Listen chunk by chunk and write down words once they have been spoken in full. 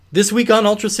This week on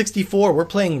Ultra 64, we're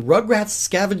playing Rugrats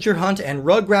Scavenger Hunt and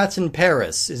Rugrats in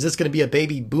Paris. Is this going to be a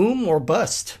baby boom or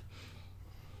bust?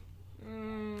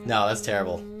 No, that's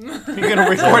terrible. You're going to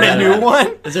record a new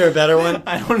one? Is there a better one?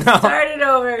 I don't know. Start it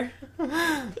over.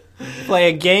 Play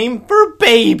a game for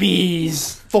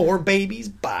babies. For babies,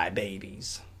 by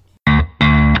babies.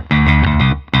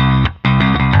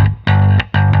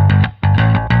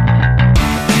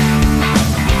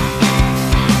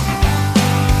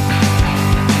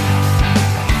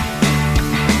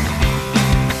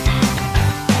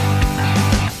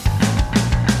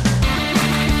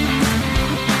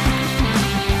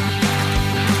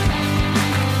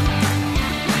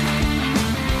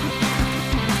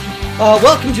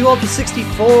 Welcome to Ultra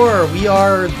 64. We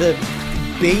are the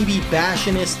baby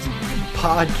bashingest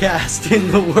podcast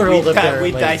in the world.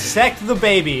 We dissect the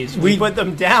babies. We put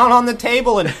them down on the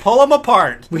table and pull them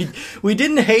apart. We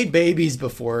didn't hate babies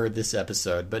before this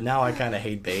episode, but now I kind of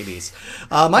hate babies.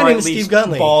 My name is Steve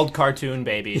Guntley. Bald cartoon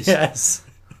babies. Yes.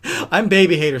 I'm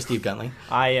baby hater Steve Guntley.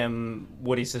 I am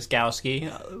Woody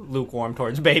Siskowski, lukewarm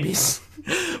towards babies.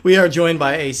 We are joined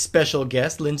by a special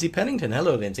guest, Lindsay Pennington.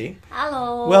 Hello, Lindsay.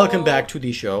 Hello. Welcome back to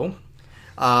the show.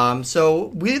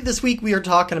 This week we are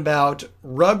talking about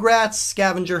Rugrats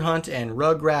Scavenger Hunt and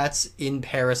Rugrats in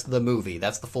Paris the movie.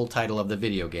 That's the full title of the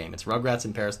video game. It's Rugrats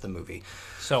in Paris the movie.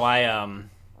 So a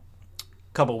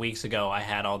couple weeks ago, I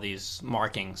had all these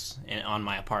markings on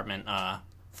my apartment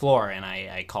floor, and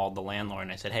I called the landlord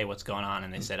and I said, "Hey, what's going on?"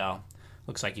 And they said, "Oh,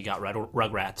 looks like you got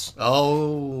Rugrats."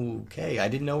 Oh, okay. I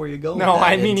didn't know where you're going. No, with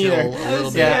that me neither. A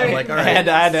little bit. Yeah, I'm like, all right.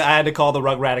 I had to call the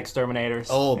Rugrat exterminators.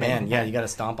 Oh man, yeah, you got to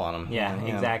stomp on them. Yeah,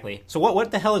 exactly. So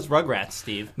what the hell is Rugrats,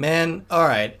 Steve? Man, all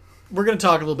right. We're going to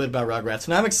talk a little bit about Rugrats,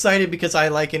 and I'm excited because I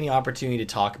like any opportunity to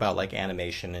talk about like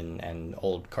animation and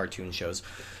old cartoon shows.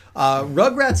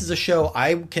 Rugrats is a show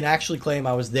I can actually claim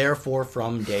I was there for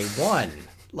from day one.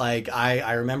 Like,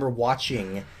 I remember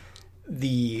watching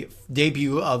the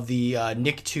debut of the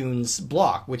Nicktoons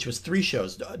block, which was 3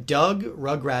 shows. Doug,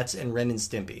 Rugrats, and Ren and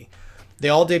Stimpy. They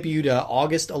all debuted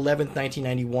August 11th,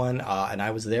 1991, and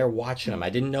I was there watching them. I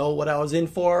didn't know what I was in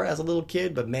for as a little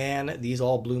kid, but man, these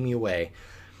all blew me away.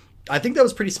 I think that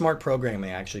was pretty smart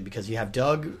programming, actually, because you have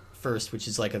Doug first, which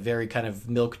is like a very kind of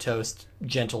milquetoast,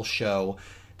 gentle show.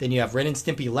 Then you have Ren and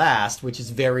Stimpy last, which is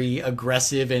very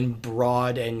aggressive and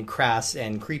broad and crass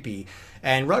and creepy.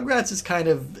 And Rugrats is kind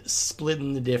of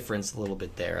splitting the difference a little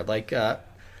bit there. Like,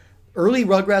 early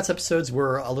Rugrats episodes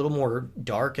were a little more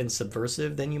dark and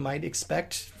subversive than you might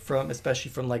expect especially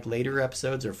from like later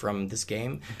episodes or from this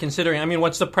game. Considering,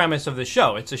 what's the premise of the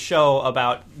show? It's a show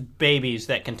about babies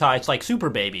that can talk. It's like super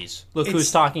babies. Look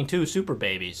who's talking to super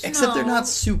babies. Except they're not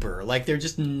super. Like, they're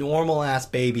just normal ass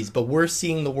babies, but we're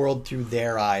seeing the world through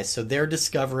their eyes. So they're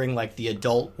discovering like the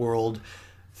adult world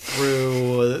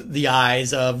through the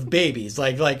eyes of babies,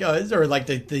 or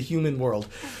the human world.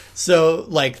 So,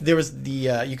 like, there was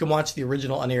you can watch the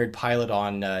original unaired pilot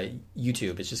on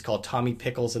YouTube. It's just called Tommy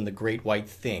Pickles and the Great White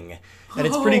Thing, and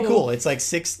it's pretty cool. It's like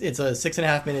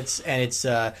 6.5 minutes, and it's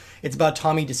about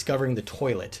Tommy discovering the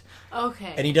toilet.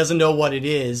 Okay. And he doesn't know what it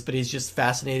is, but he's just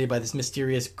fascinated by this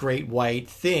mysterious great white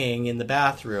thing in the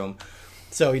bathroom.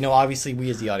 So, obviously we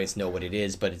as the audience know what it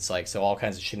is, but it's like, so all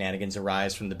kinds of shenanigans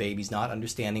arise from the babies not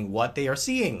understanding what they are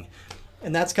seeing.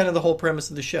 And that's kind of the whole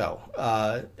premise of the show.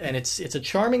 And it's a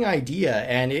charming idea,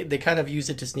 and they kind of use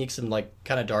it to sneak some like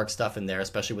kind of dark stuff in there,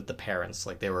 especially with the parents.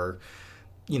 Like, they were,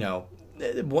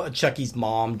 Chucky's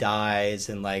mom dies,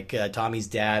 and like Tommy's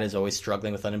dad is always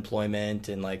struggling with unemployment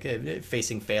and like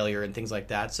facing failure and things like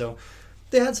that. So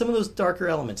they had some of those darker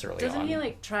elements early on. Doesn't he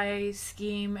like try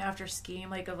scheme after scheme,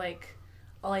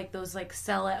 like those like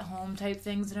sell at home type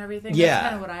things and everything? Yeah, that's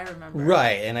kind of what I remember.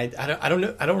 Right, and I don't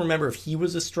know. I don't remember if he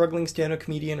was a struggling stand-up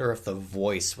comedian or if the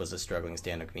voice was a struggling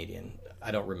stand-up comedian.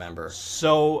 I don't remember.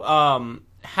 So,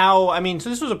 so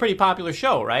this was a pretty popular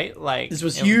show, right? Like, this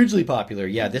was hugely popular.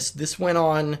 Yeah, this went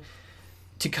on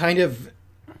to kind of,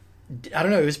 I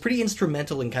don't know, it was pretty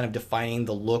instrumental in kind of defining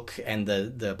the look and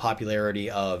the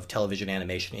popularity of television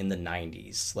animation in the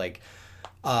 90s. Like,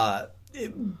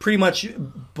 pretty much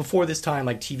before this time,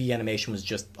 like, TV animation was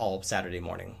just all Saturday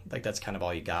morning. Like, that's kind of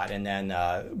all you got. And then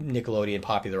Nickelodeon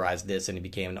popularized this, and it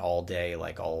became an all-day,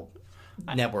 like, all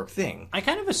network thing. I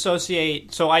kind of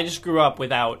associate... So I just grew up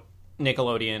without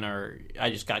Nickelodeon, or I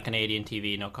just got Canadian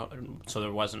TV, so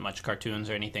there wasn't much cartoons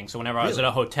or anything. So whenever I was at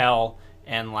a hotel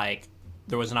and, like,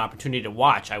 there was an opportunity to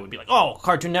watch, I would be like, oh,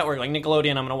 Cartoon Network, like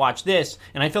Nickelodeon, I'm going to watch this.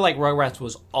 And I feel like Rugrats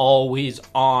was always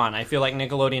on. I feel like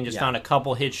Nickelodeon just found a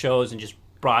couple hit shows and just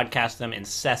broadcast them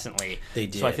incessantly. They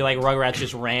did. So I feel like Rugrats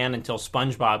just ran until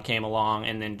SpongeBob came along,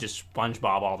 and then just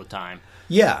SpongeBob all the time.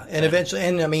 Yeah, and eventually,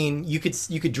 and I mean, you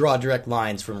could draw direct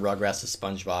lines from Rugrats to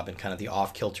SpongeBob and kind of the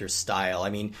off-kilter style. I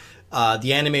mean,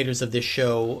 the animators of this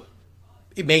show,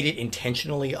 it made it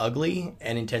intentionally ugly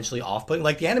and intentionally off-putting.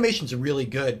 Like, the animations are really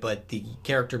good, but the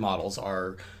character models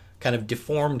are kind of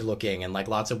deformed looking and like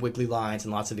lots of wiggly lines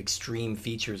and lots of extreme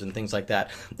features and things like that.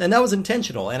 And that was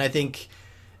intentional. And I think,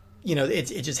 you know, it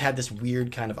just had this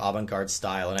weird kind of avant-garde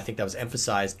style. And I think that was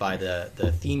emphasized by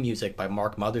the theme music by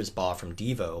Mark Mothersbaugh from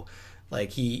Devo.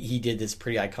 Like, he did this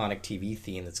pretty iconic TV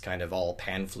theme that's kind of all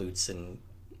pan flutes and,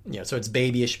 you know, so it's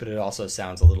babyish, but it also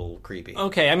sounds a little creepy.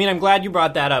 Okay, I mean, I'm glad you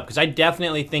brought that up, because I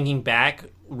definitely, thinking back,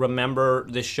 remember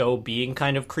the show being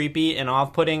kind of creepy and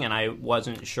off-putting, and I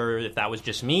wasn't sure if that was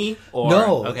just me or...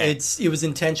 No, okay. it was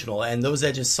intentional, and those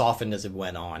edges softened as it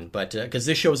went on. But because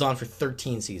this show was on for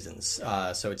 13 seasons,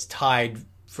 so it's tied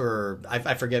for...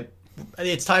 I forget...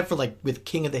 It's tied for, like, with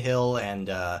King of the Hill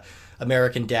and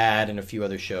American Dad and a few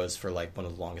other shows for, like, one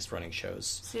of the longest-running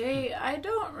shows. See, I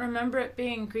don't remember it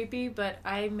being creepy, but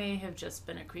I may have just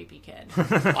been a creepy kid.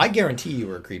 I guarantee you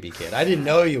were a creepy kid. I didn't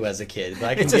know you as a kid, but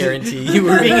I can guarantee you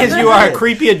were... Being as you are a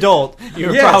creepy adult,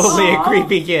 you're Yes. probably a Aw.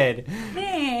 creepy kid.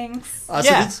 Thanks.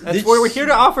 Yeah, that's where we're here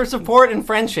to offer support and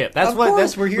friendship. That's Of what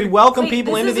course, we're here we to- welcome Wait,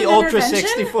 people this into is the an Ultra intervention?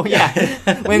 64.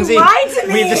 Yeah, Lindsay, lied to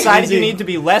me! we've decided you Lindsay. need to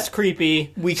be less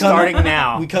creepy We starting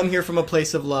now. We come here from a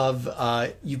place of love.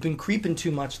 You've been creeping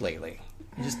too much lately.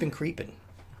 You've just been creeping.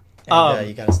 And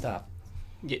you gotta stop.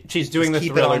 Yeah, she's doing Just the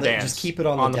keep it thriller on the- dance. just keep it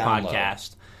on the down low.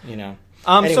 podcast. You know.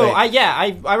 So Anyway.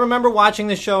 I remember watching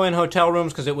this show in hotel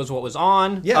rooms because it was what was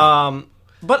on. Yeah.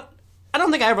 But I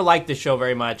don't think I ever liked this show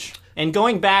very much. And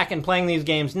going back and playing these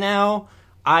games now,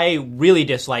 I really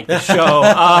dislike the show.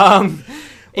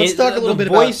 Let's talk a little bit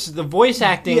the voice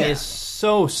acting Yeah. is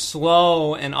so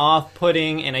slow and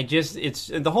off-putting, and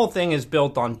the whole thing is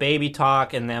built on baby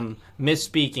talk and them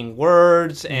misspeaking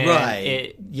words, and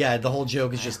Right. Yeah, the whole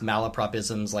joke is just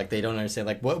malapropisms. Like, they don't understand.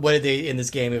 Like, what did they, in this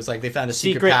game, it was like they found a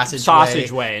secret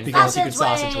sausageway. Became a secret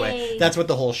Sausageway. sausageway. That's what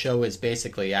the whole show is,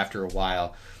 basically, after a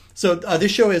while. So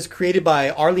this show is created by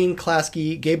Arlene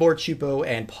Klasky, Gabor Chupo,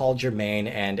 and Paul Germain,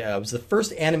 and it was the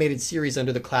first animated series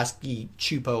under the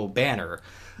Klasky-Chupo banner.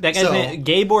 That guy's name,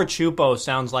 Gabor Chupo,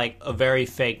 sounds like a very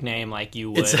fake name, like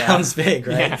you would. It sounds fake,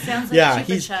 right? Yeah. Sounds like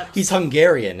Chupa Chups. he's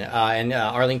Hungarian, and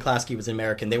Arlene Klasky was an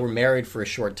American. They were married for a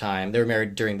short time. They were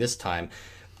married during this time.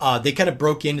 They kind of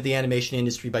broke into the animation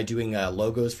industry by doing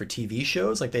logos for TV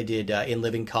shows, like they did In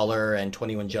Living Color and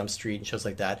 21 Jump Street and shows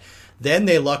like that. Then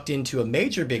they lucked into a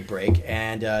major big break,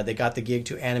 and they got the gig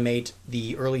to animate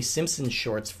the early Simpsons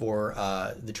shorts for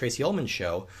the Tracy Ullman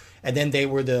Show. And then they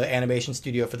were the animation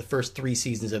studio for the first 3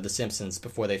 seasons of The Simpsons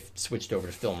before they switched over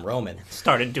to Film Roman.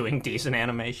 Started doing decent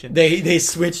animation. They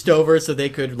switched over so they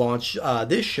could launch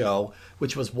this show,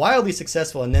 which was wildly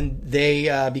successful. And then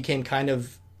they became kind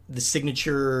of the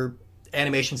signature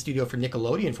animation studio for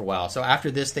Nickelodeon for a while. So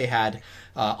after this, they had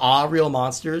Real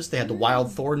Monsters, they had The Wild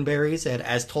Thornberrys, they had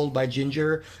As Told by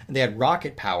Ginger, and they had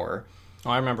Rocket Power. Oh,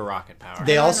 I remember Rocket Power.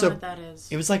 They I don't also know what that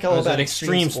is. It was like It all was about an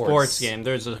extreme sports game.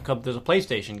 There's a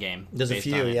PlayStation game. There's a based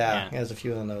few, on it. yeah. There's a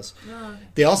few of those. Oh.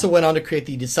 They also went on to create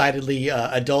the decidedly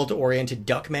adult-oriented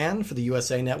Duckman for the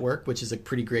USA Network, which is a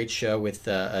pretty great show with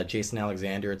Jason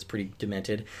Alexander. It's pretty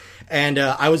demented. And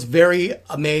I was very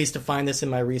amazed to find this in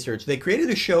my research. They created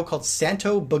a show called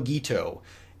Santo Bogito.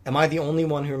 Am I the only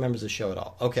one who remembers the show at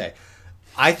all? Okay.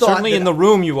 I thought Certainly that- in the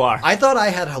room you are. I thought I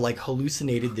had like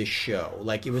hallucinated this show.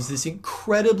 Like, it was this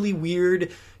incredibly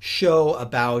weird show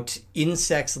about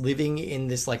insects living in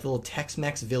this like little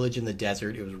Tex-Mex village in the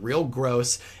desert. It was real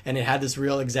gross, and it had this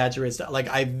real exaggerated stuff. Like,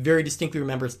 I very distinctly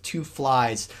remember 2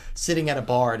 flies sitting at a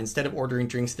bar, and instead of ordering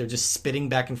drinks, they're just spitting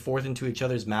back and forth into each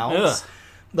other's mouths. Ugh.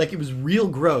 Like, it was real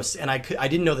gross, and I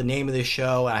didn't know the name of this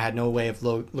show, and I had no way of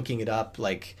looking it up.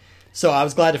 Like, so I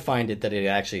was glad to find that it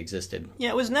actually existed. Yeah,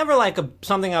 it was never like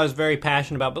something I was very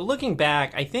passionate about. But looking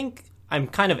back, I think I'm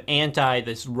kind of anti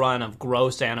this run of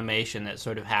gross animation that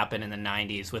sort of happened in the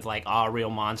 90s with like Real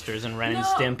Monsters and Ren and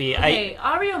Stimpy. Okay,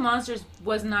 Real Monsters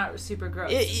was not super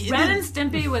gross. It- Ren and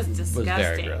Stimpy was disgusting.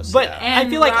 very gross. But Yeah. And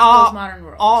I feel like Rocko's Modern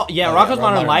World. Rocko's yeah,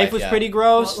 Modern Life was yeah. pretty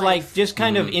gross. What Like Life? just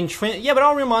kind of yeah, but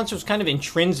All Real Monsters was kind of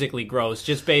intrinsically gross,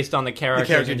 just based on the characters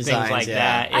character and designs, things like yeah.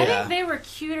 that. I Yeah. think they were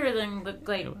cuter than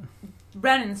like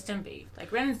Ren and Stimpy.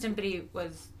 Like Ren and Stimpy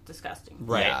was disgusting.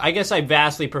 Right. Yeah. I guess I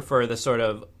vastly prefer the sort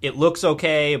of it looks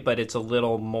okay, but it's a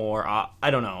little more. I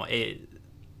don't know.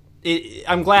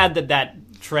 I'm glad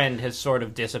that trend has sort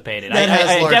of dissipated. That has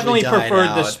I largely definitely died preferred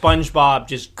the out. SpongeBob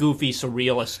just goofy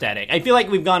surreal aesthetic. I feel like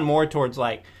we've gone more towards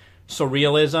like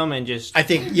surrealism and just I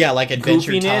think, like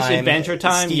Adventure goofiness, Time, Adventure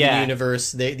Time, Steven yeah.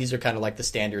 Universe. These are kind of like the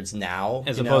standards now,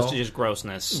 as opposed to just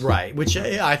grossness. right, which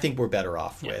I think we're better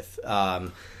off with.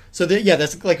 So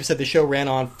that's like we said. The show ran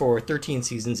on for 13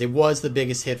 seasons. It was the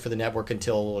biggest hit for the network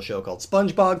until a little show called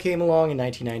SpongeBob came along in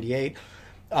 1998.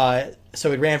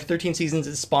 So it ran for 13 seasons.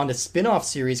 It spawned a spin-off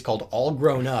series called All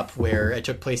Grown Up, where it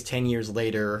took place 10 years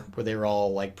later, where they were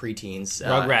all like preteens.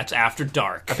 Rugrats After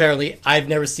Dark. Apparently, I've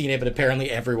never seen it, but apparently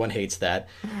everyone hates that.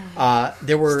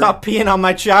 There were Stop peeing on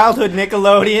my childhood,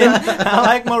 Nickelodeon. I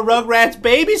like my Rugrats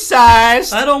baby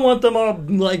size. I don't want them all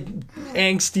like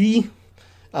angsty.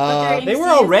 They were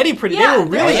already pretty. They were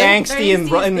really angsty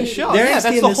in the show. They're Yeah, angsty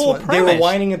that's in the this whole one. premise. They were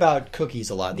whining about cookies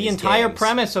a lot. In The these entire games.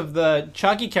 premise of the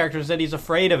Chucky character is that he's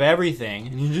afraid of everything.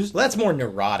 And you just Well, that's more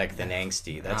neurotic than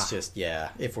angsty. That's just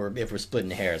if we're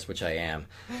splitting hairs, which I am.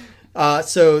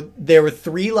 So there were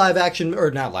 3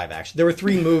 There were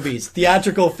 3 movies,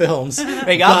 theatrical films.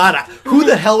 God, who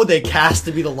the hell would they cast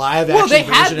to be the live action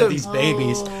version of these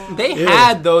babies? They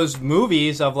had those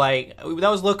movies of like that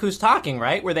was Look Who's Talking,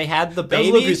 right? Where they had the That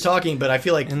babies. was Look Who's Talking, but I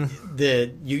feel like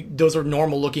those are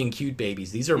normal looking cute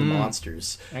babies. These are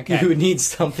monsters. Okay. You would need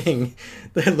something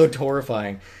that looked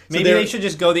horrifying. So Maybe they should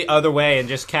just go the other way and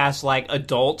just cast like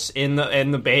adults in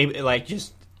the baby, like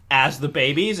just as the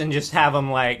babies, and just have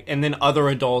them like, and then other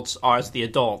adults are as the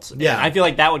adults. Yeah. And I feel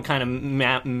like that would kind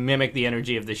of mimic the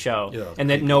energy of the show, Yeah, and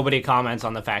that nobody comments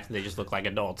on the fact that they just look like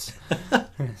adults.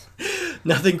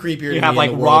 Nothing creepier. You to have me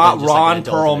like in the world than just, Ron an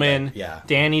adult in a Perlman, bed. Yeah.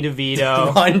 Danny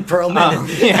DeVito. Ron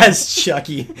Perlman as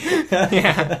Chucky.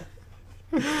 Yeah.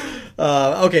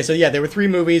 Okay, so there were 3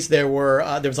 movies. There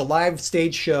was a live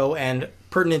stage show, and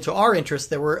pertinent to our interest,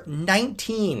 there were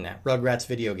 19 Rugrats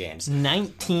video games.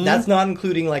 19. That's not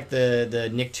including like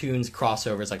the Nicktoons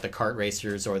crossovers, like the kart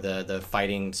racers or the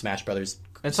fighting Smash Brothers.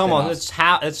 It's spin-offs. almost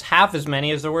it's half as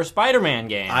many as there were Spider-Man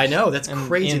games. I know, that's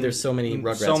crazy. in- There's so many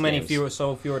Rugrats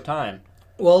games. fewer time.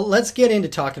 Well, let's get into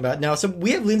talking about now. So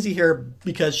we have Lindsay here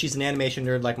because she's an animation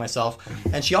nerd like myself,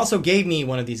 and she also gave me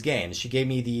one of these games. She gave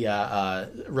me the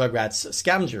Rugrats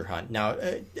Scavenger Hunt. Now,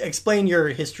 explain your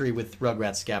history with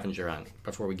Rugrats Scavenger Hunt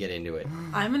before we get into it.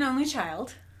 I'm an only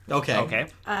child. Okay.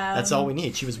 That's all we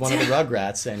need. She was one of the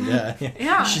Rugrats,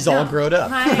 and she's all grown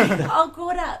up. All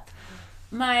grown up.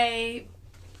 My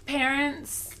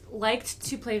parents liked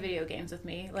to play video games with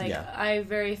me. I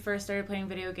very first started playing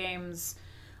video games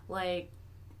like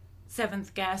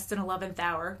Seventh Guest and 11th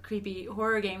Hour, creepy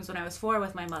horror games when I was 4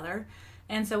 with my mother.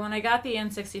 And so when I got the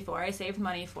N64, I saved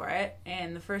money for it.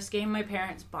 And the first game my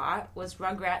parents bought was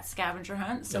Rugrats Scavenger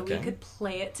Hunt, so we could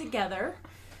play it together.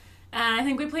 And I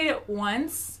think we played it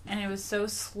once, and it was so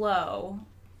slow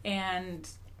and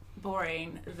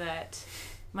boring that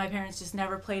my parents just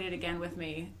never played it again with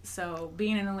me. So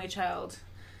being an only child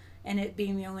and it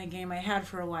being the only game I had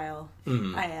for a while,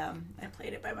 I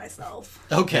played it by myself.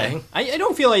 Okay. I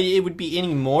don't feel like it would be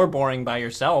any more boring by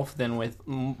yourself than with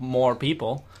more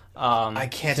people. I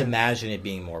can't imagine it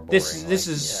being more boring. This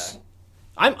is.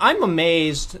 I'm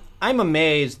amazed. I'm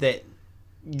amazed that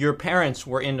your parents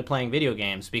were into playing video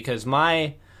games because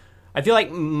I feel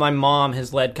like my mom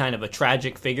has led kind of a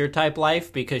tragic figure type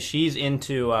life because she's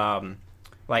into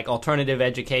like alternative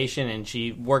education and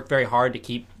she worked very hard to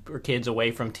keep her kids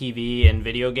away from TV and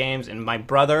video games. And my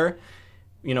brother,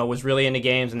 was really into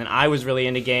games, and then I was really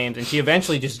into games, and she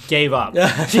eventually just gave up.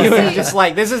 She was just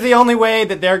like, this is the only way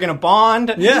that they're going to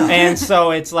bond. Yeah. And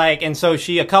so it's like, and so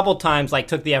she a couple times like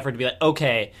took the effort to be like,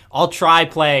 okay, I'll try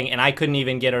playing, and I couldn't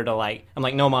even get her to like, I'm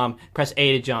like, no mom, press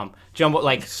A to jump. Jump,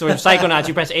 like sort of Psychonauts,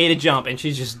 you press A to jump, and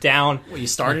she's just down. Well, you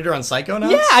started her on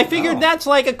Psychonauts? Yeah, I figured that's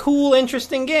like a cool,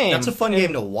 interesting game. That's a fun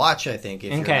game to watch, I think,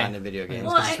 if you're Okay. not into video games.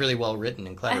 Well, 'cause it's really well written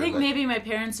and clever. I think but- maybe my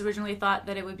parents originally thought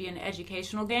that it would be an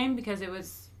educational game because it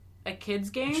was a kids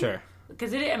game. Sure.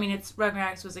 Because it's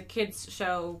Rugrats was a kids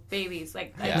show, babies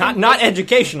Yeah. Not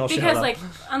educational show. because though.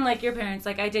 unlike your parents,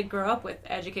 I did grow up with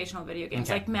educational video games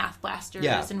Okay. like Math Blasters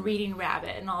Yeah. and Reading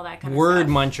Rabbit and all that kind Word of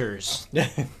stuff.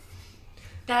 munchers.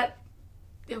 That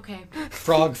okay.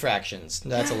 Frog Fractions.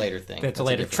 That's a later thing. That's a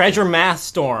later. different Treasure Math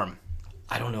Storm.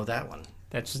 I don't know that one.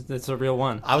 That's a real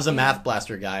one. I was a Math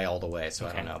Blaster guy all the way, so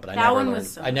I don't know. But That I never one learned.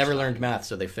 was so I never much learned math,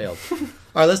 so they failed. All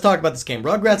right, let's talk about this game.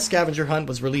 Rugrats Scavenger Hunt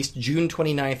was released June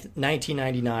 29th,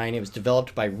 1999. It was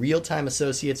developed by Real Time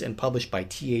Associates and published by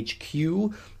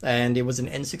THQ, and it was an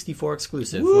N64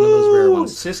 exclusive, one of those rare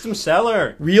ones. System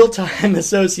seller. Real Time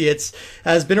Associates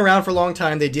has been around for a long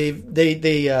time.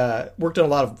 They worked on a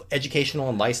lot of educational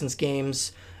and licensed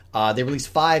games. They released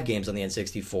 5 games on the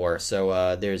N64.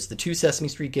 So there's the 2 Sesame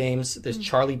Street games, there's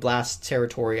Charlie Blast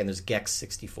Territory, and there's Gex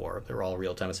 64. They're all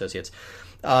Real-Time Associates.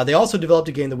 They also developed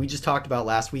a game that we just talked about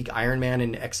last week, Iron Man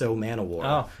and Exo Manowar.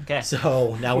 Oh, okay.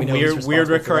 So now we know who's responsible weird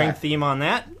for recurring that. theme on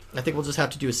that. I think we'll just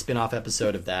have to do a spin-off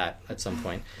episode of that at some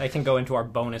point. I can go into our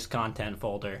bonus content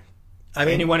folder. I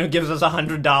mean, anyone who gives us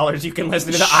 $100, you can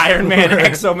listen to the Iron Man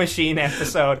Exo Machine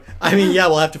episode. I mean, yeah,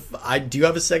 we'll have to. Do you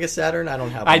have a Sega Saturn? I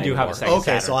don't have. One I do have a Sega Saturn.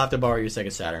 Okay, so I'll have to borrow your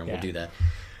Sega Saturn. Yeah. We'll do that.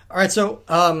 All right, so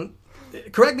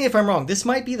correct me if I'm wrong. This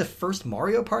might be the first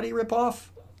Mario Party ripoff.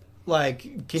 Like,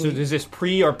 so is this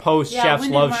pre or post Yeah, Chef's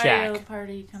when did Love Mario Shack?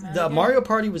 Party come out the again? Mario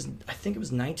Party was, I think it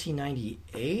was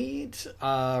 1998.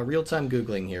 Real-time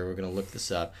Googling here. We're going to look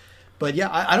this up. But yeah,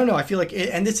 I don't know. I feel like,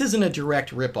 and this isn't a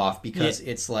direct ripoff because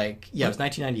it's like, it was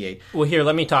 1998. Well, here,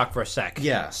 let me talk for a sec.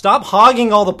 Yeah. Stop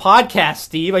hogging all the podcasts,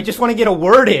 Steve. I just want to get a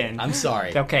word in. I'm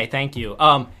sorry. Okay, thank you.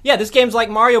 Yeah, this game's like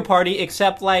Mario Party,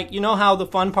 except like, you know how the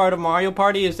fun part of Mario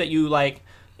Party is that you like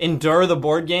endure the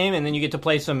board game and then you get to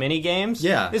play some mini games?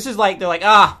 Yeah. This is like, they're like,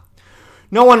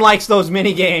 no one likes those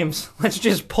mini games. Let's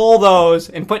just pull those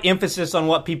and put emphasis on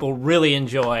what people really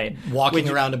enjoy. Walking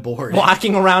around a board.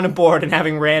 Walking around a board and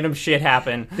having random shit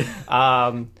happen.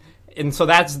 And so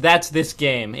that's this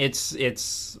game.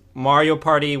 It's Mario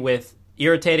Party with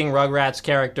irritating Rugrats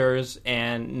characters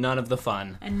and none of the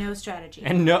fun. And no strategy.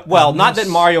 And not that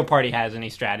Mario Party has any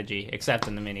strategy, except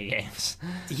in the mini games.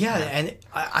 Yeah, and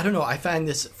I don't know. I find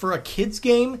this, for a kid's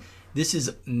game, this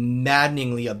is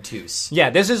maddeningly obtuse. Yeah,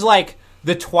 this is like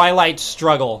the Twilight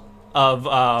Struggle of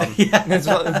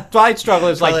Twilight Struggle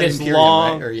is like Twilight this Imperium,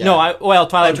 long. right?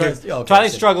 Twilight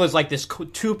Twilight Struggle is like this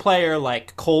 2-player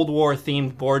like Cold War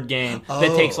themed board game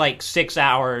that takes like 6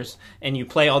 hours, and you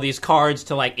play all these cards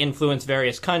to like influence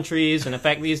various countries and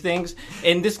affect these things.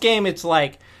 In this game, it's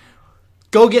like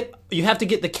you have to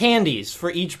get the candies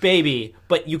for each baby,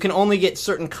 but you can only get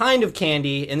certain kind of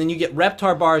candy, and then you get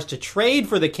Reptar bars to trade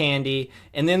for the candy,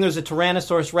 and then there's a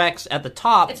Tyrannosaurus Rex at the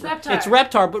top. It's Reptar. It's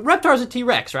Reptar, but Reptar's a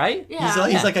T-Rex, right? Yeah.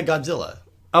 He's like a Godzilla.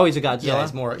 Oh, he's a Godzilla?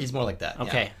 Yeah, he's more like that.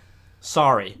 Okay. Yeah.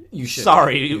 Sorry. You should.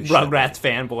 Sorry, You should. Rugrats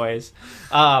fanboys.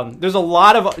 There's a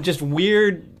lot of just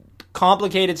weird,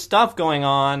 complicated stuff going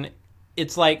on.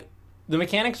 It's like the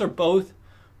mechanics are both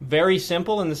very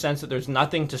simple in the sense that there's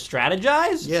nothing to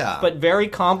strategize, but very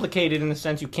complicated in the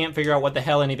sense you can't figure out what the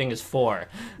hell anything is for.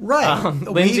 Right.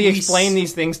 Lindsay explained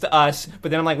these things to us, but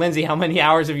then I'm like, Lindsay, how many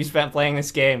hours have you spent playing this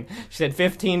game? She said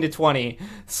 15 to 20.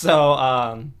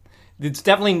 So it's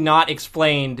definitely not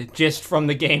explained just from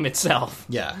the game itself.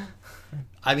 Yeah.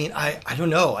 I mean, I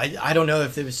don't know. I don't know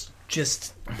if it was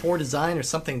just poor design or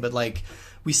something, but like,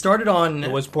 we started on... It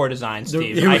was poor design,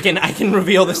 Steve. I can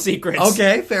reveal the secrets.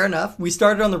 Okay, fair enough. We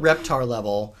started on the Reptar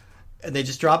level, and they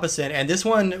just drop us in. And this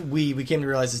one, we came to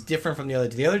realize, is different from the other.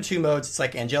 The other 2 modes, it's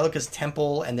like Angelica's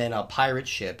Temple and then a pirate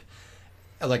ship,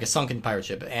 like a sunken pirate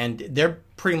ship. And they're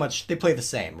pretty much, they play the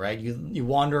same, right? You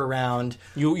wander around.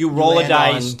 You roll a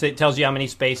dice. It tells you how many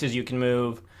spaces you can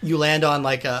move. You land on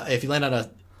if you land on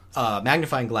a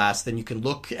magnifying glass, then you can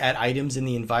look at items in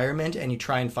the environment and you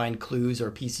try and find clues or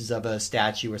pieces of a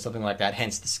statue or something like that,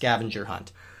 hence the scavenger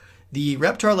hunt. The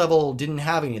Reptar level didn't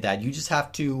have any of that. You just have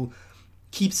to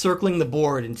keep circling the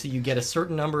board until you get a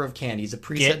certain number of candies, a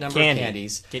preset number of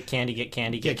candies. Get candy, get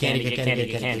candy, Get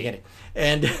candy.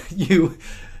 And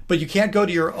but you can't go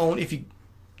to your own,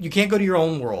 you can't go to your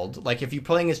own world. Like, if you're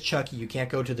playing as Chucky, you can't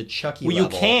go to the Chucky level.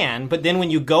 Well, you can, but then when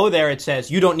you go there, it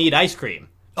says you don't need ice cream.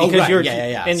 Because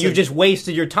yeah. And you just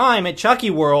wasted your time at Chucky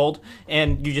World,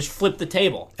 and you just flipped the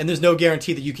table. And there's no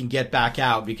guarantee that you can get back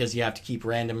out because you have to keep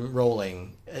random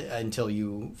rolling until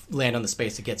you land on the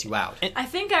space that gets you out. I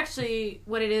think actually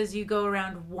what it is, you go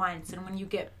around once, and when you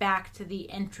get back to the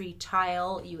entry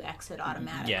tile, you exit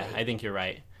automatically. Yeah, I think you're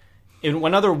right. And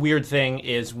one other weird thing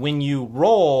is when you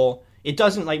roll, it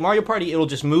doesn't, like Mario Party, it'll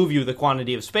just move you the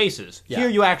quantity of spaces. Yeah. Here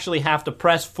you actually have to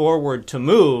press forward to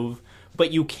move,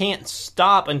 but you can't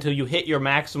stop until you hit your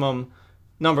maximum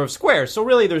number of squares. So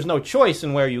really, there's no choice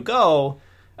in where you go.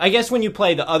 I guess when you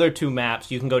play the other 2 maps,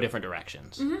 you can go different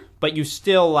directions. Mm-hmm. But you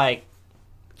still,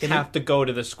 have to go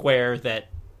to the square that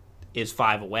is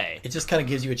 5 away. It just kind of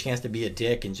gives you a chance to be a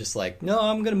dick and just like, no,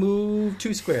 I'm going to move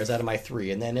 2 squares out of my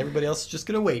 3, and then everybody else is just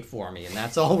going to wait for me, and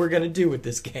that's all we're going to do with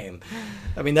this game.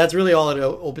 I mean, that's really all it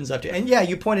opens up to. And yeah,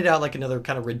 you pointed out like another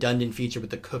kind of redundant feature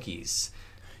with the cookies.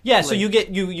 Yeah, so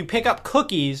you pick up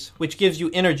cookies, which gives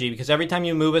you energy, because every time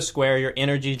you move a square, your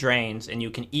energy drains, and you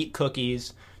can eat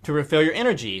cookies to refill your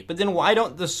energy. But then why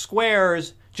don't the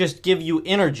squares just give you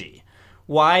energy?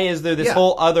 Why is there this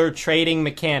whole other trading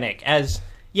mechanic?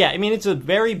 It's a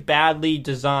very badly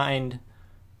designed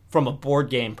from a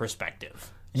board game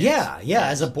perspective. Yeah.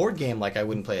 As a board game, like I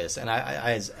wouldn't play this, and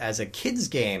I as a kids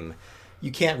game,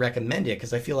 you can't recommend it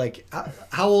because I feel like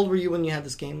how old were you when you had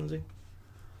this game, Lindsay?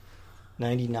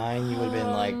 99. You would have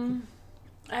been like.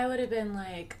 I would have been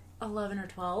like 11 or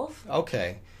 12.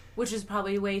 Okay. Which is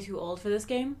probably way too old for this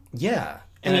game. Yeah,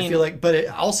 and I feel like, but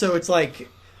it's like.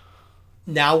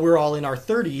 Now we're all in our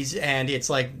 30s, and it's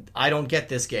like, I don't get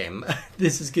this game.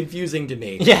 This is confusing to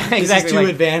me. Yeah, exactly. This is too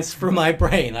advanced for my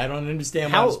brain. I don't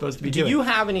understand what I'm supposed to be doing. Do you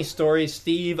have any stories,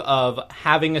 Steve, of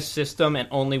having a system and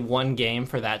only one game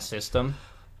for that system?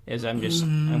 I'm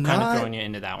kind of throwing you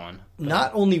into that one. But.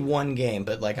 Not only one game,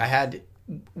 but like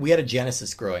we had a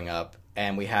Genesis growing up,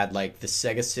 and we had like the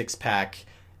Sega 6-pack,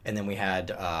 and then we had...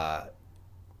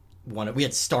 we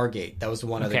had Stargate. That was the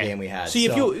one other game we had. So we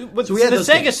had the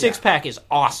Sega 6-pack is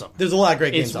awesome. There's a lot of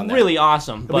great games on that. It's really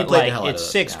awesome, but like it's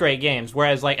six great games.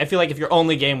 Whereas like I feel like if your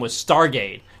only game was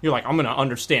Stargate, you're like, I'm going to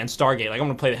understand Stargate. Like I'm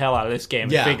going to play the hell out of this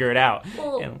game and figure it out.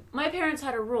 Well, my parents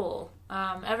had a rule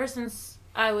ever since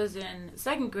I was in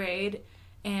 2nd grade,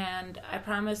 and I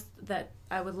promised that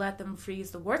I would let them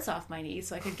freeze the warts off my knees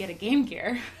so I could get a Game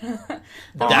Gear.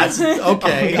 That's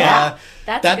okay.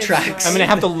 That tracks. I'm going to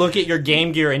have to look at your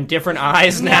Game Gear in different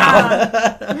eyes now.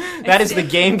 That is the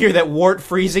Game Gear that Wart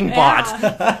Freezing bought.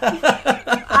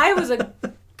 I was a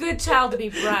good child to be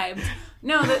bribed.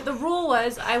 No, the rule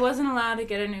was I wasn't allowed to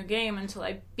get a new game until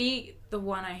I beat the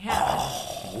one I had.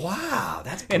 Oh, wow.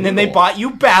 That's brutal. And then they bought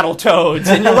you Battletoads,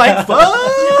 and you're like, fuck!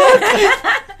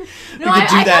 No, we could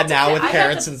do that now with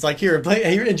parents, and it's like, here,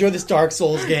 enjoy this Dark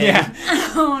Souls game. Yeah.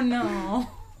 Oh, no.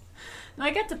 No,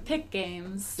 I got to pick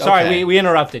games. Sorry, we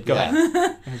interrupted. Go ahead.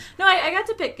 No, I got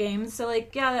to pick games, so,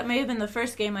 like, yeah, that may have been the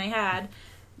first game I had,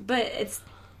 but it's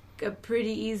a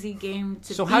pretty easy game to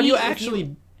beat. So how do you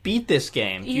actually beat this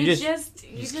game? You just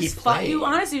keep playing. You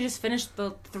honestly just finish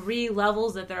the 3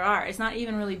 levels that there are. It's not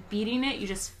even really beating it, you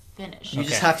just finish. You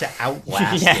just have to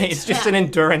outlast it. It's just an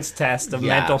endurance test of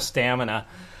mental stamina.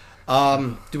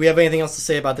 Do we have anything else to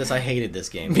say about this? I hated this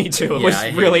game. Me too. It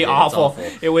was really awful.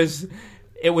 It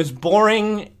was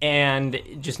boring and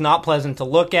just not pleasant to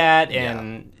look at,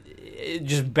 and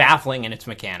just baffling in its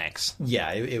mechanics.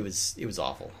 Yeah, it was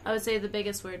awful. I would say the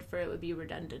biggest word for it would be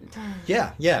redundant.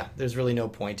 Yeah. There's really no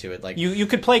point to it. Like you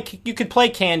could play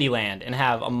Candyland and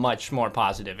have a much more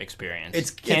positive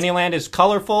experience. Candyland is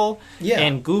colorful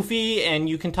and goofy, and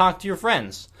you can talk to your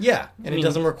friends. Yeah, and it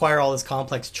doesn't require all this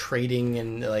complex trading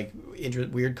and like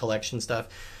weird collection stuff.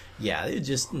 Yeah, it's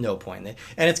just no point in it.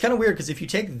 And it's kind of weird because if you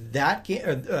take that game,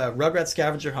 Rugrats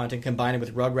Scavenger Hunt, and combine it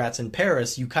with Rugrats in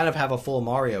Paris, you kind of have a full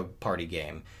Mario Party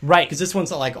game. Right. Because this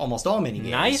one's like almost all mini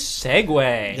games. Nice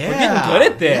segue. Yeah. We're getting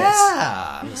good at this.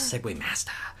 Yeah, I'm a segue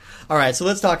master. All right, so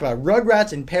let's talk about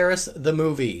Rugrats in Paris, the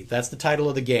movie. That's the title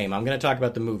of the game. I'm going to talk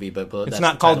about the movie, but it's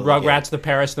not called Rugrats the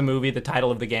Paris, the movie, the title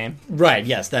of the game? Right,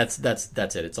 yes, that's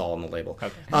it. It's all on the label.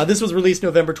 Okay. This was released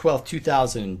November 12th,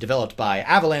 2000, developed by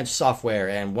Avalanche Software,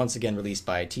 and once again released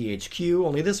by THQ,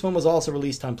 only this one was also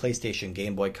released on PlayStation,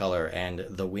 Game Boy Color, and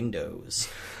the Windows.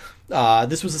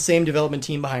 This was the same development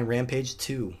team behind Rampage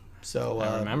 2. So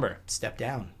I remember. Step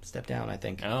down, I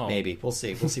think. Oh. Maybe. We'll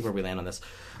see where we land on this.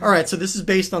 All right, so this is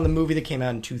based on the movie that came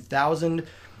out in 2000. All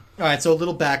right, so a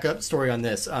little backup story on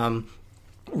this.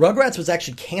 Rugrats was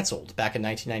actually canceled back in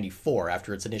 1994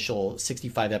 after its initial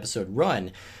 65-episode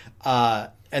run. And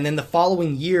then the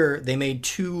following year, they made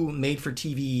 2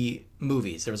 made-for-TV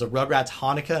movies. There was a Rugrats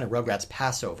Hanukkah and a Rugrats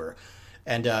Passover.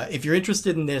 And if you're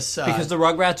interested in this... because the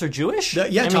Rugrats are Jewish?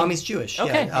 Tommy's Jewish.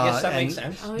 Okay, yeah. I guess that makes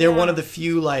sense. They're one of the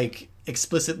few, like,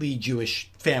 explicitly Jewish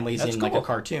families like a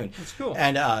cartoon. That's cool.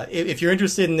 And if you're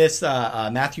interested in this,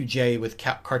 Matthew J. with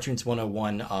Cartoons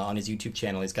 101 on his YouTube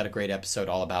channel, he's got a great episode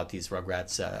all about these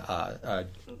Rugrats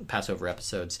Passover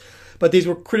episodes. But these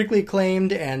were critically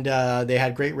acclaimed, and they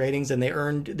had great ratings, and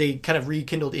they kind of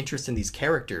rekindled interest in these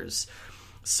characters.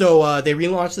 So they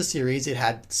relaunched the series. It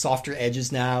had softer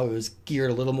edges now. It was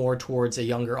geared a little more towards a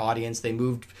younger audience. They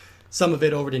moved some of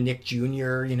it over to Nick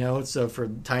Jr., so for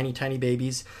tiny, tiny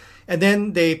babies. And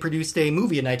then they produced a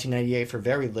movie in 1998 for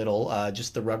very little,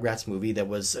 just the Rugrats movie that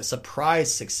was a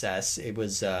surprise success. It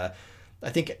was, I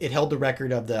think it held the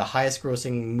record of the highest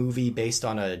grossing movie based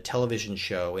on a television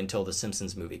show until the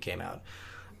Simpsons movie came out.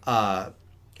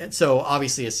 And so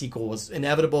obviously a sequel was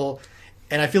inevitable.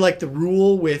 And I feel like the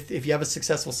rule with if you have a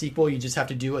successful sequel, you just have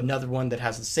to do another one that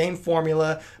has the same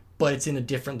formula, but it's in a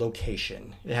different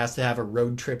location. It has to have a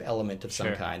road trip element of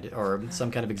some kind, or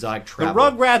some kind of exotic travel.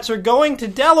 The Rugrats are going to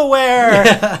Delaware!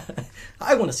 Yeah.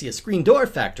 I want to see a screen door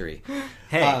factory.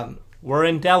 Hey, we're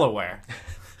in Delaware.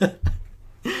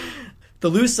 The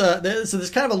loose, so there's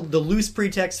kind of the loose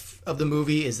pretext of the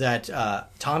movie is that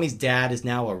Tommy's dad is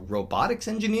now a robotics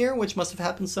engineer, which must have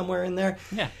happened somewhere in there.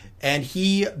 Yeah. And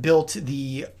he built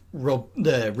the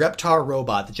Reptar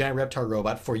robot, the giant Reptar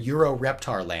robot for Euro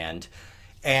Reptar Land,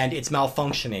 and it's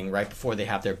malfunctioning right before they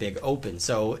have their big open.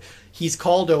 So he's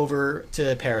called over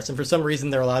to Paris, and for some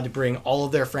reason they're allowed to bring all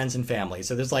of their friends and family.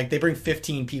 So there's they bring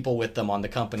 15 people with them on the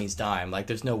company's dime.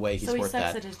 There's no way he's worth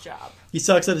that. So he sucks at his job. He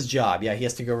sucks at his job. Yeah, he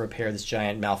has to go repair this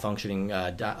giant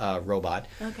malfunctioning robot.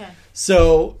 Okay.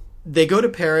 So they go to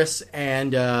Paris,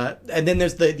 and then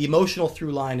there's the emotional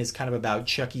through line is kind of about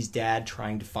Chucky's dad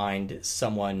trying to find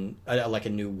someone like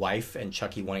a new wife, and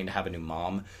Chucky wanting to have a new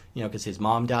mom, because his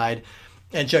mom died.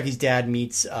 And Chucky's dad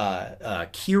meets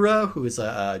Kira, who is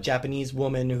a Japanese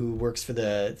woman who works for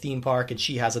the theme park, and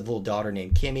she has a little daughter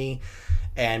named Kimmy.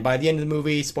 And by the end of the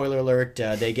movie, spoiler alert,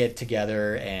 they get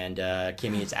together, and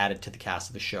Kimmy is added to the cast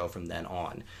of the show from then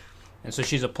on. And so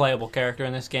she's a playable character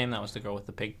in this game? That was the girl with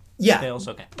the pig tails?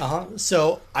 Okay.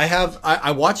 So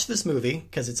I watched this movie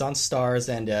because it's on Starz,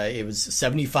 and it was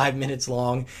 75 minutes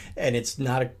long, and it's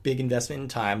not a big investment in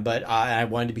time, but I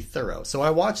wanted to be thorough. So I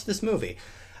watched this movie.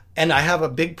 And I have a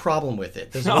big problem with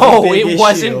it. It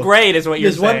wasn't great, is what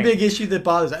you're saying. There's one big issue that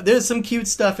bothers me. There's some cute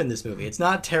stuff in this movie. It's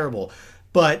not terrible.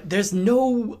 But there's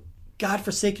no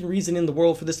godforsaken reason in the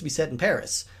world for this to be set in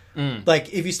Paris.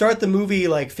 If you start the movie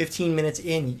 15 minutes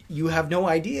in, you have no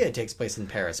idea it takes place in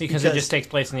Paris. Because it just takes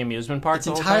place in the amusement park. It's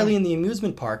entirely in the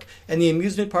amusement park. And the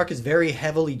amusement park is very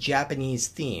heavily Japanese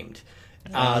themed.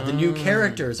 The new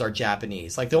characters are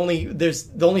Japanese.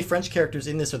 The only French characters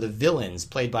in this are the villains,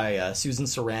 played by Susan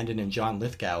Sarandon and John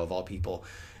Lithgow, of all people.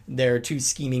 They're two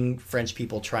scheming French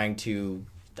people trying to...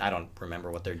 I don't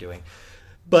remember what they're doing.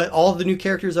 But all of the new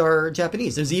characters are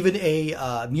Japanese. There's even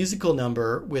a musical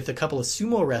number with a couple of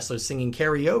sumo wrestlers singing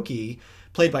karaoke,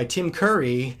 played by Tim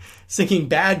Curry, singing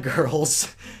Bad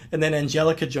Girls, and then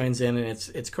Angelica joins in, and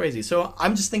it's crazy. So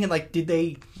I'm just thinking, did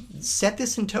they set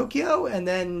this in Tokyo, and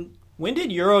then... When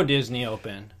did Euro Disney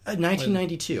open?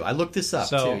 1992. I looked this up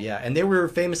too. Yeah, and they were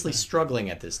famously struggling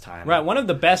at this time. Right. One of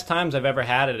the best times I've ever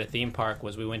had at a theme park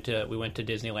was we went to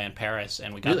Disneyland Paris,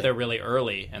 and we got there really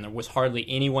early, and there was hardly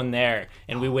anyone there,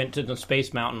 and we went to the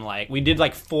Space Mountain. We did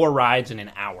 4 rides in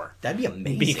an hour. That'd be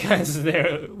amazing. Because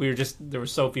there were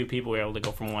so few people we were able to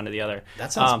go from one to the other.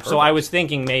 That sounds perfect. So I was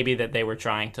thinking maybe that they were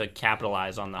trying to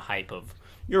capitalize on the hype of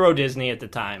Euro Disney at the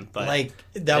time, but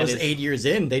that was 8 years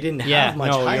in. They didn't have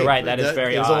much hype. You're right. That is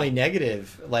very odd. It was only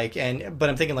negative. But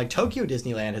I'm thinking Tokyo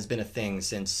Disneyland has been a thing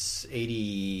since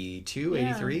 82,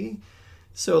 83.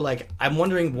 So I'm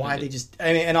wondering why they just.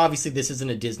 And obviously this isn't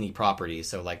a Disney property,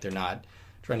 so they're not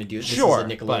trying to do this. Sure, is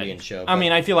a Nickelodeon show. But,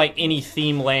 I feel like any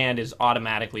theme land is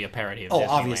automatically a parody of Disneyland.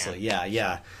 Obviously,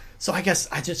 yeah. So I guess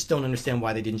I just don't understand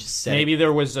why they didn't just say. Maybe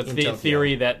there was a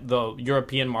theory that the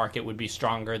European market would be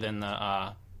stronger than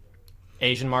the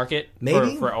Asian market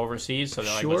for overseas, so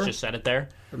they're let's just set it there.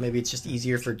 Or maybe it's just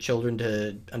easier for children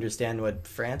to understand what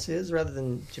France is rather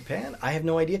than Japan. I have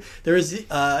no idea. There is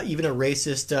even a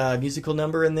racist musical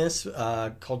number in this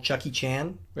called Chucky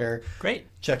Chan, where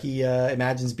Chucky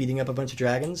imagines beating up a bunch of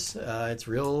dragons. It's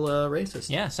real racist.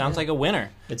 Yeah, sounds like a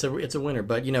winner. It's a winner.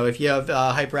 But if you have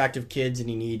hyperactive kids and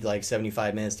you need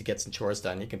 75 minutes to get some chores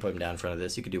done, you can put them down in front of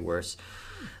this. You could do worse.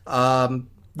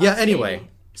 Anyway,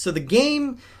 so the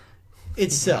game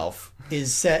itself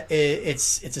is set.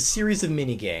 It's a series of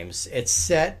mini games. It's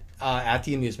set at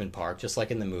the amusement park, just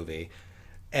like in the movie,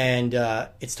 and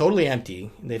it's totally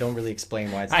empty. They don't really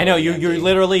explain why. I know you're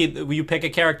literally you pick a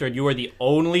character. You are the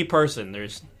only person.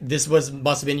 This must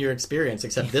have been your experience,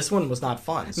 except this one was not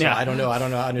fun. So I don't know. I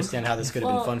don't understand how this could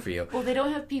have been fun for you. Well, they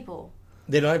don't have people.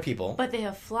 They don't have people, but they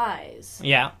have flies.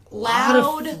 Yeah, a lot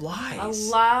of flies.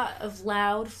 A lot of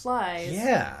loud flies.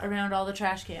 Yeah, around all the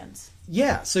trash cans.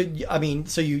 Yeah, so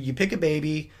you pick a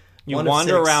baby. You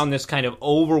wander around this kind of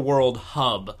overworld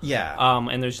hub. Yeah.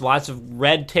 And there's lots of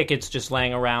red tickets just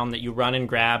laying around that you run and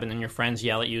grab, and then your friends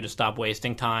yell at you to stop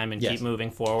wasting time and keep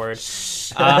moving forward.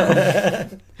 We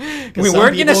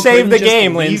weren't going to save the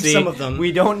game, Lindsay. Some of them.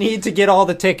 We don't need to get all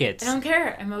the tickets. I don't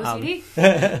care. I'm OCD.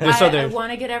 I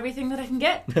want to get everything that I can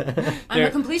get. I'm a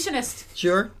completionist.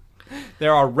 Sure.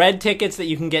 There are red tickets that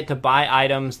you can get to buy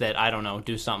items that, I don't know,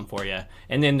 do something for you.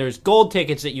 And then there's gold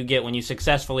tickets that you get when you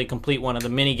successfully complete one of the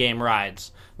minigame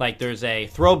rides. There's a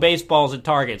throw baseballs at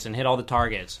targets and hit all the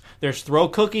targets. There's throw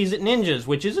cookies at ninjas,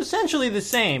 which is essentially the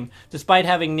same. Despite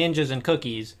having ninjas and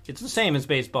cookies, it's the same as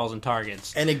baseballs and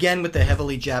targets. And again, with the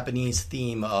heavily Japanese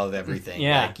theme of everything.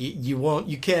 Yeah.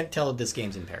 You can't tell this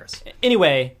game's in Paris.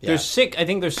 Anyway, I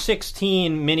think there's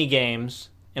 16 minigames.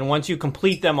 and once you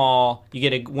complete them all,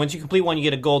 once you complete one, you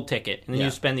get a gold ticket, and then Yeah.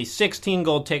 you spend these 16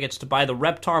 gold tickets to buy the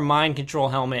Reptar mind control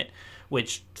helmet,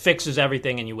 which fixes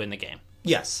everything, and you win the game.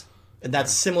 Yes. And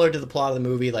that's similar to the plot of the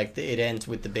movie. Like, it ends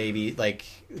with the baby, like,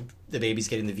 the baby's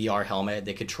getting the VR helmet.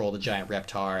 They control the giant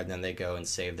Reptar, and then they go and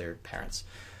save their parents.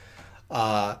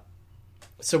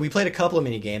 So we played a couple of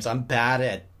mini games. I'm bad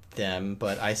at them,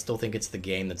 but I still think it's the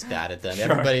game that's bad at them.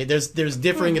 Sure. Everybody, there's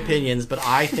differing opinions, but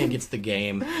I think it's the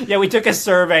game. Yeah, we took a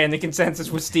survey, and the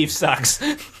consensus was Steve sucks.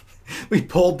 We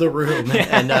pulled the room,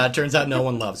 and turns out no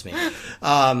one loves me.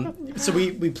 So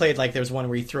we played, like, there's one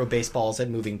where you throw baseballs at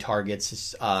moving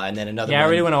targets, and then another Yeah, I one...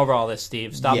 already went over all this,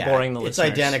 Steve. Stop boring the It's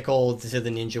listeners. identical to the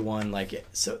Ninja one. Like,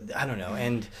 so I don't know.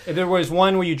 And There was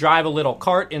one where you drive a little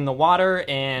cart in the water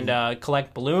and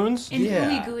collect balloons. In Yeah.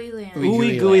 Ooey Gooey Land.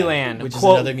 Ooey Gooey Land. which is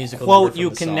Quote, another musical number quote, from you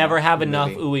the can song, never have the enough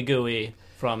movie. ooey gooey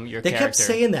from your They character. kept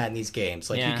saying that in these games.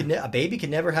 Like, Yeah. a baby can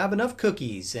never have enough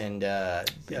cookies, and a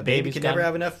baby Baby's can got- never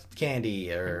have enough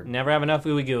candy, or Never have enough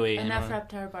ooey gooey. Enough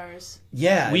Reptar bars.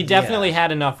 yeah. We definitely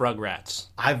had enough Rugrats.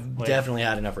 I've definitely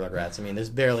had enough Rugrats. I mean,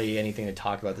 there's barely anything to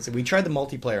talk about this. We tried the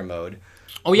multiplayer mode.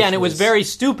 Oh yeah, Which and it was was very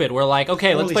stupid. We're like,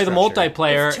 okay, let's poorly play the structured.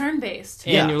 multiplayer. It's turn-based.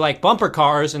 And Yeah. you're like bumper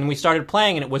cars, and we started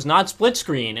playing, and it was not split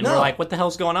screen, and No. we're like, what the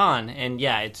hell's going on? And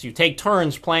yeah, it's you take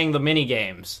turns playing the mini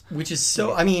games. Which is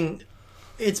so. I mean,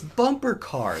 it's bumper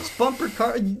cars.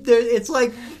 It's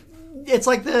like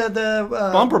the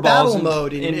Bumper battle balls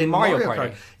mode in Mario Kart.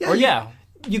 Party. Yeah, Or yeah.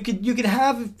 You could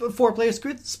have a 4-player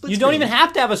split screen. You don't even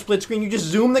have to have a split screen. You just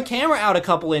zoom the camera out a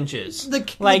couple inches, the so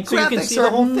you can graphics see the are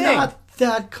whole thing. Not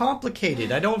that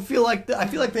complicated. I don't feel like I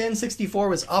feel like the N64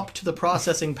 was up to the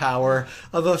processing power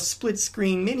of a split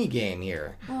screen mini game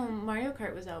here. Well, Mario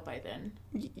Kart was out by then.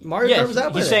 Mario Yeah, Kart was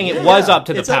out. by he's then. saying it Yeah. was up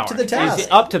to the It's power. up to the task. It's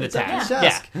up to the It's up task. to the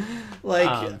task.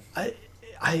 Like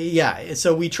yeah.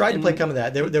 So we tried to play some of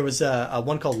that. There was a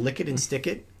one called Lick It and Stick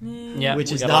It, Yeah, which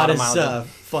we is got a lot not of mileage. as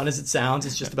fun as it sounds.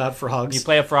 It's just about frogs. You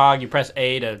play a frog, you press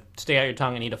A to stick out your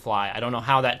tongue and eat a fly. I don't know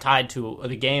how that tied to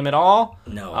the game at all.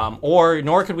 No.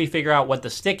 Nor could we figure out what the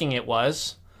sticking it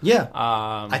was. Yeah,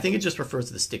 I think it just refers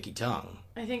to the sticky tongue.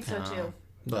 I think so too.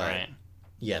 But Right.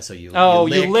 yeah, so you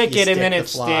You lick it stick and then the it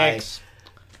fly. sticks.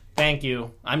 Thank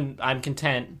you. I'm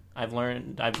content. I've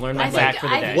learned my I fact think- for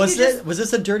the I day. think- Was You just- was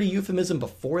this a dirty euphemism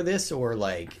before this, or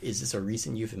like is this a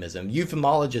recent euphemism?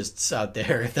 Euphemologists out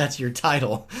there, if that's your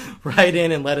title, write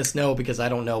in and let us know, because I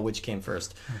don't know which came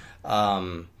first.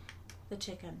 The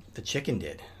chicken. The chicken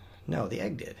did. No, the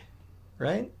egg did.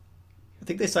 Right? I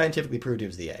think they scientifically proved it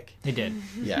was the egg. They did.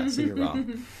 Yeah, so you're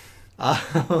wrong. I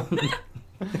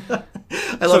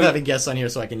love having guests on here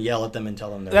so I can yell at them and tell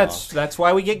them they're wrong. That's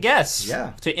why we get guests.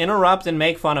 Yeah. To interrupt and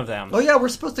make fun of them. Oh yeah, we're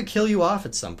supposed to kill you off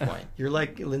at some point. You're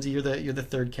like Lindsay. You're the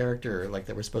third character. Like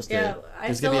that we're supposed to. Yeah, I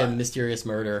there's gonna be a still- mysterious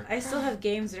murder. I still have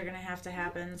games that are going to have to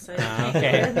happen, so you can't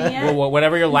Okay. get rid of me yet. Well,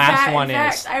 whatever your last one in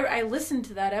is. fact, I listened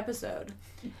to that episode,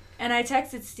 and I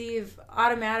texted Steve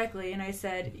automatically, and I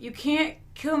said, "You can't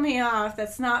kill me off.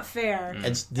 That's not fair." And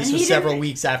this And was he several didn't-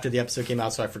 weeks after the episode came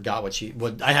out, so I forgot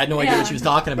what I had no idea what she was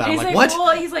talking about. I'm He's like, what?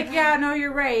 Well, he's like, "Yeah, no,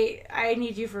 you're right. I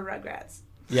need you for Rugrats."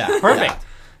 Yeah, Perfect. yeah.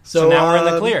 So now we're in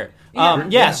the um, clear.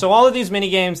 yeah. So all of these mini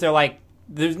games, they're like,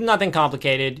 there's nothing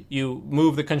complicated. You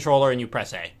move the controller and you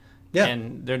press A. Yeah.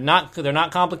 And they're not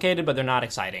complicated, but they're not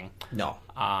exciting. No,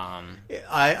 Um,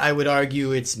 I would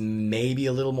argue it's maybe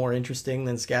a little more interesting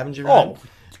than Scavenger oh,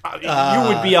 Hunt. you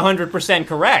would be 100%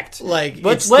 correct. Like,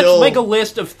 let's it's still- make a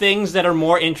list of things that are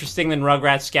more interesting than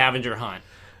Rugrats Scavenger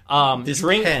Hunt. This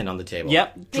drink. pen on the table.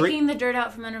 Yep. Picking the dirt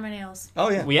out from under my nails. Oh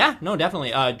yeah. Yeah. No,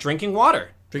 definitely. Drinking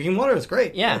water. Drinking water is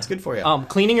great. Yeah, that's good for you.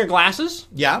 Cleaning your glasses.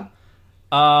 Yeah.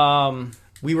 Um,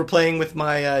 We were playing with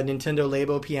my Nintendo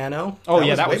Labo piano. Oh,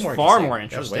 yeah, that way was far interesting. more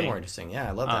That was way interesting. more interesting. Yeah,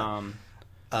 I love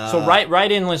that. so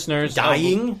write in, listeners.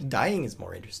 Dying is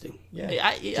more interesting. Yeah,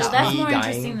 So that's me more dying.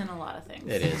 interesting than a lot of things.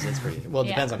 It is. It's pretty. Well, it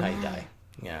Yeah. depends on how you die.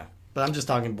 Yeah, but I'm just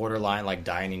talking borderline, like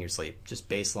dying in your sleep. Just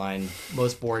baseline,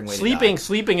 most boring way Sleeping to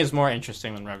sleeping is more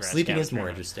interesting than Rugrats. die. Sleeping is Scavenger more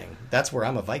Hunt. interesting. That's where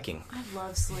I'm a Viking. I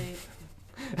love sleep.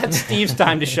 That's Steve's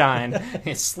time to shine.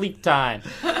 It's sleep time.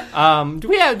 Do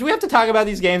we have to talk about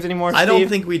these games anymore, Steve? I don't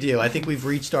think we do. I think we've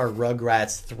reached our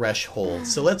Rugrats threshold.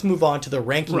 So let's move on to the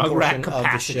ranking Rugrat portion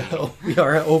capacity. of the show. We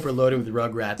are overloaded with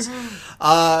Rugrats.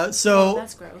 So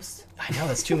That's gross. I know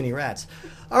that's too many rats.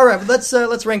 All right, but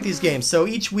let's rank these games. So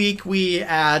each week we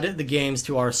add the games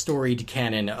to our storied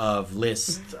canon of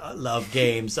lists of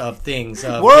games, of things,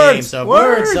 of Words, games, of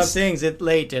words. of things.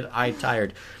 I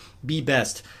tired. Be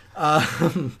best.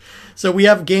 So we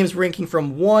have games ranking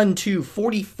from 1 to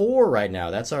 44 right now.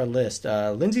 That's our list.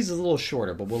 Lindsay's is a little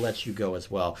shorter, but we'll let you go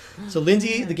as well. So,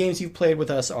 Lindsay, the games you've played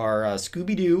with us are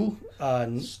Scooby-Doo,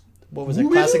 what was it,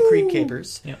 Classic Creek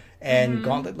Capers, and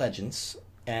Gauntlet Legends.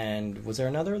 And was there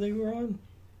another that you were on?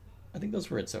 I think those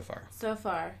were it so far. So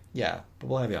far. Yeah, but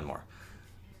we'll have you on more.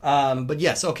 But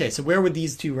yes, okay, so where would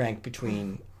these two rank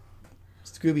between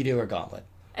Scooby-Doo or Gauntlet?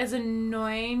 As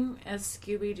annoying as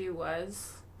Scooby-Doo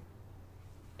was,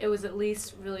 it was at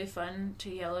least really fun to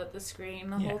yell at the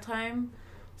screen the whole time.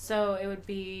 So it would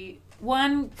be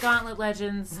 1, Gauntlet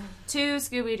Legends, 2,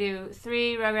 Scooby-Doo,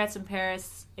 3, Rugrats in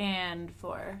Paris, and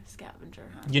 4, Scavenger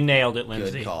Hunt. You nailed it,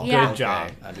 Lindsay. Good call. Yeah. Good job.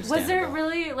 Okay, Was there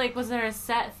really, was there a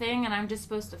set thing and I'm just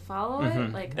supposed to follow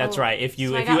it? That's right. If you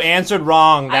so if you answered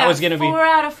wrong, that was going to be 4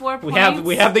 out of 4 points.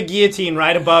 we have the guillotine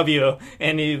right above you,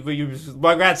 and you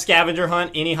Rugrats Scavenger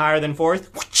Hunt any higher than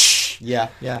 4th. Yeah.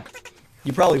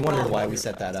 You probably wondered why we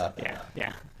set that up.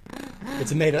 Yeah.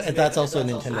 It's that's also a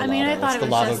Nintendo I mean, I Lotto. thought It's it the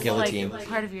was Lotto just Guillotine.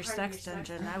 part of your sex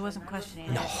dungeon. I wasn't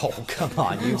questioning it. Oh, come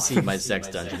on. You've seen my sex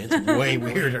dungeon. It's way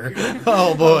weirder.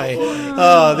 Oh, boy.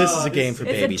 Oh, this is a game for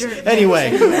babies.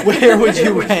 Anyway, where would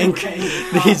you rank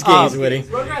these games, Woody?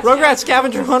 Rugrats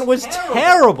Scavenger Hunt was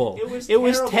terrible. It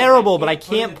was terrible, but I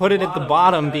can't put it at the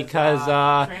bottom because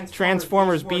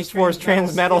Transformers Beast Wars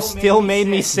Transmetal still made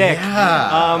me sick.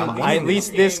 Yeah. At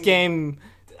least this game...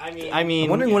 I mean, I'm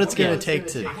wondering what it's going to take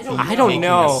to I don't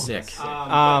know. Sick.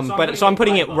 But so I'm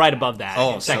putting it right above that.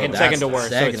 Oh, second to worst.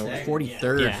 Second, So it's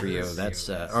 43rd for you. That's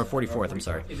or 44th. I'm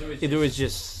sorry. It was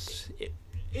just.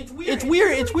 It's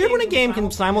weird. It's weird when a game can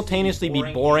simultaneously be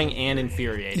boring and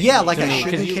infuriating. Yeah, like to I me,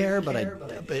 shouldn't care, but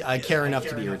I care enough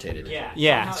to be irritated.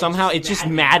 Yeah, somehow it's just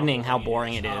maddening how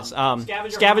boring it is.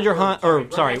 Scavenger Hunt,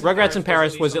 Rugrats in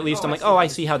Paris was at least, I'm like, oh, I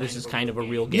see how this is kind of a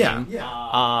real game.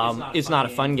 It's not a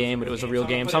fun game, but it was a real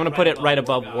game. So I'm going to put it right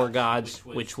above War Gods,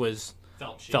 which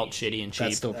felt shitty and cheap.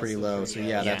 That's still pretty low, so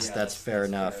that's fair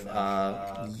enough.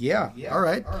 All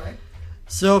right.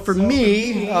 So for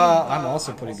me, I'm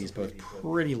also putting these both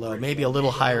pretty low, maybe a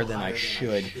little higher than I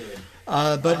should.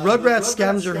 But Rugrats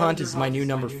Scavenger Hunt is my new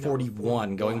number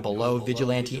 41, going below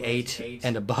Vigilante 8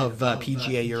 and above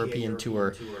PGA European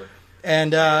Tour.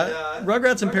 And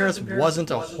Rugrats in Paris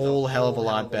wasn't a whole hell of a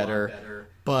lot better,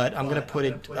 but I'm going to put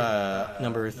it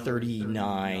number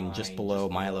 39, just below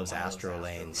Milo's Astro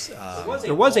Lanes.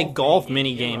 There was a golf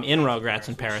minigame in Rugrats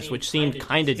in Paris, which seemed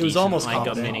kind of decent. It was almost like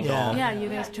a mini golf. Yeah, you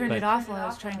guys turned it off while I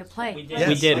was trying to play. Yes,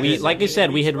 we did. Like I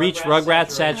said, we had reached Rugrats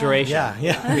saturation.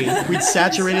 Yeah. We'd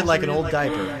saturated like an old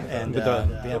diaper, and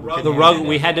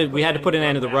we had to put an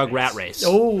end to the Rugrat race.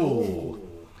 Oh.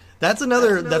 That's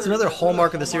another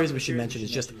hallmark of the series we should mention is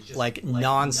just like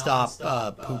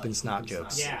nonstop poop and snot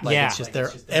jokes. It's just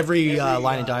every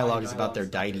line of dialogue is about their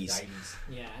deities.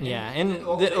 Yeah, and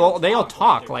they all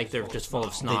talk like they're just full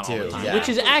of snot all the time, which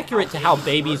is accurate to how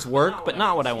babies work, but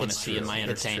not what I want to see in my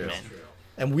entertainment.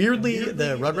 And weirdly,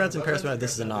 the Rugrats in Paris,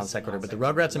 this is a non sequitur, but the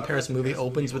Rugrats in Paris movie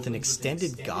opens with an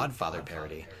extended Godfather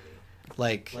parody.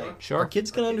 Are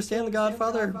kids gonna understand the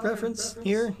Godfather reference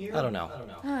here? I don't know.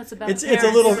 Oh,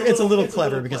 it's a little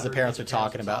clever because the parents are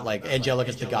talking about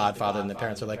Angelica's the Godfather, and the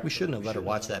parents are like, we shouldn't have let her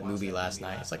watch that movie last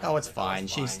night. It's like, oh, it's fine.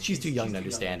 She's too young to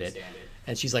understand it,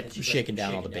 and she's like shaking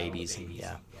down all the babies. And,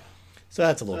 so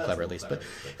that's a little clever, at least. But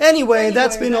anyway,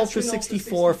 that's been Ultra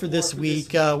 64 for this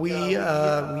week.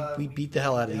 We beat the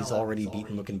hell out of these already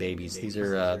beaten-looking babies. These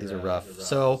are rough.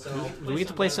 So, do we get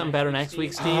to play something better next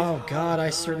week, Steve? Oh God, I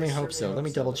certainly hope so. Let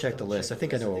me double check the list. I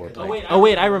think I know what we're playing. Oh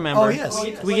wait, I remember. Oh yes,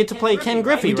 we get to play Ken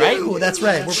Griffey, right? Oh, that's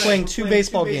right. We're playing 2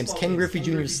 baseball games: Ken Griffey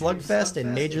Jr. Slugfest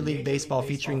and Major League Baseball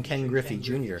featuring Ken Griffey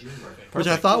Jr. Which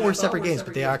I thought were separate games,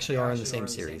 but they actually are in the same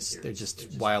series. They're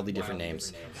just wildly different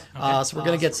names. So we're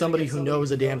going to get somebody who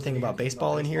knows a damn thing about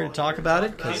baseball in here to talk about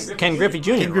it. Cause Ken Griffey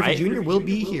Jr., Ken Griffey Jr. will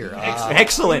be here.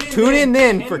 Excellent. Tune in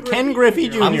then for Ken Griffey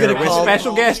Jr. with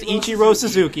special guest Ichiro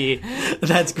Suzuki.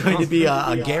 That's going to be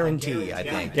a guarantee, I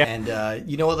think. Yeah. And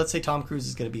you know what? Let's say Tom Cruise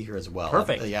is going to be here as well.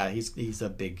 Perfect. Yeah, he's a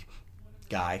big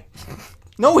guy.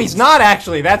 No, he's not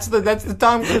actually. That's the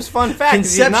Tom Cruise fun fact.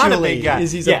 He's not a big guy.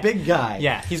 He's a big guy.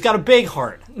 Yeah, he's got a big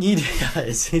heart. He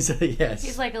does. He's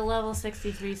like a level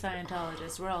 63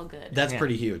 Scientologist. We're all good. That's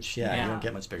pretty huge. Yeah, you don't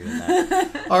get much bigger than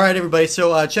that. All right, everybody.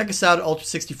 So check us out at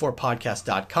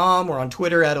ultra64podcast.com. We're on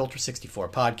Twitter at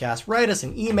ultra64podcast. Write us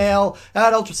an email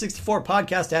at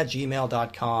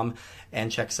ultra64podcast@gmail.com. And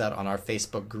check us out on our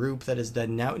Facebook group that is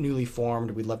now newly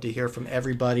formed. We'd love to hear from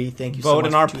everybody. Thank you so much. Vote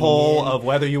in our poll of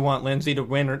whether you want Lindsay to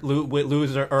win or live or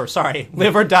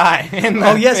die.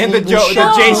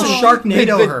 The Jason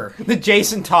Sharknado her. The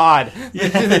Jason Jason Todd.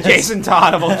 The Jason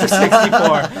Todd of Ultra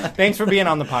 64. Thanks for being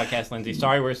on the podcast, Lindsay.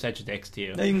 Sorry we're such dicks to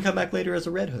you. Now you can come back later as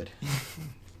a Red Hood.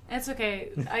 It's okay.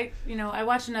 I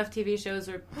watch enough TV shows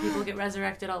where people get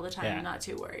resurrected all the time. Yeah. I'm not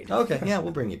too worried. Okay, yeah,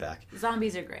 we'll bring you back.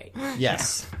 Zombies are great.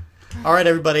 Yes. All right,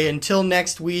 everybody. Until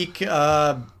next week,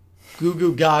 goo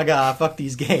goo gaga, fuck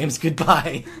these games.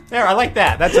 Goodbye. There, I like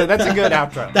that. That's a good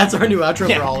outro. That's our new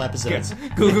outro for all episodes.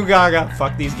 Goo goo gaga,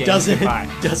 fuck these games. Doesn't Goodbye.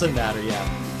 matter,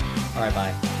 yeah. All right,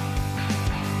 bye.